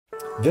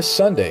This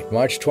Sunday,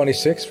 March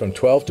 26 from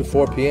 12 to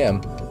 4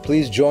 p.m.,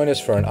 please join us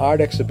for an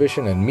art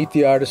exhibition and Meet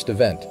the Artist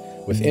event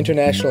with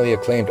internationally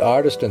acclaimed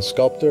artist and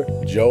sculptor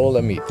Joel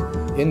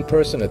Amit, in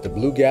person at the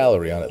Blue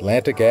Gallery on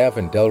Atlantic Ave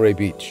in Delray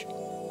Beach.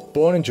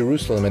 Born in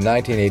Jerusalem in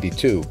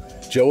 1982,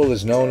 Joel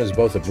is known as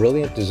both a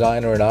brilliant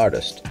designer and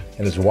artist,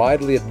 and is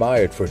widely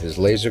admired for his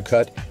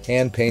laser-cut,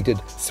 hand-painted,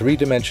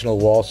 three-dimensional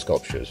wall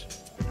sculptures.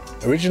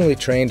 Originally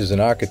trained as an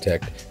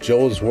architect,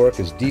 Joel's work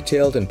is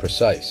detailed and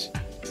precise.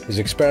 His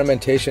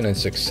experimentation and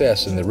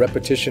success in the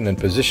repetition and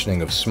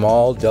positioning of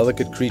small,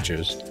 delicate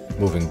creatures,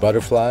 moving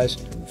butterflies,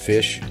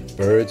 fish,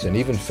 birds, and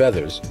even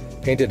feathers,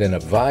 painted in a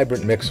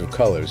vibrant mix of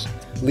colors,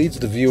 leads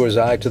the viewer's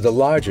eye to the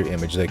larger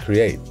image they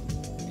create.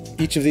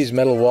 Each of these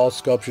metal wall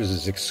sculptures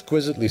is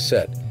exquisitely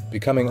set,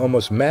 becoming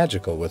almost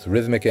magical with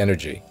rhythmic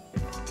energy.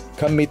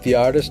 Come meet the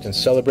artist and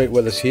celebrate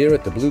with us here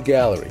at the Blue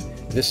Gallery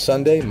this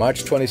Sunday,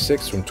 March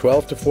 26 from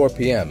 12 to 4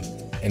 p.m.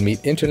 and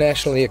meet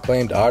internationally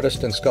acclaimed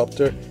artist and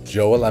sculptor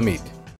Joel Amit.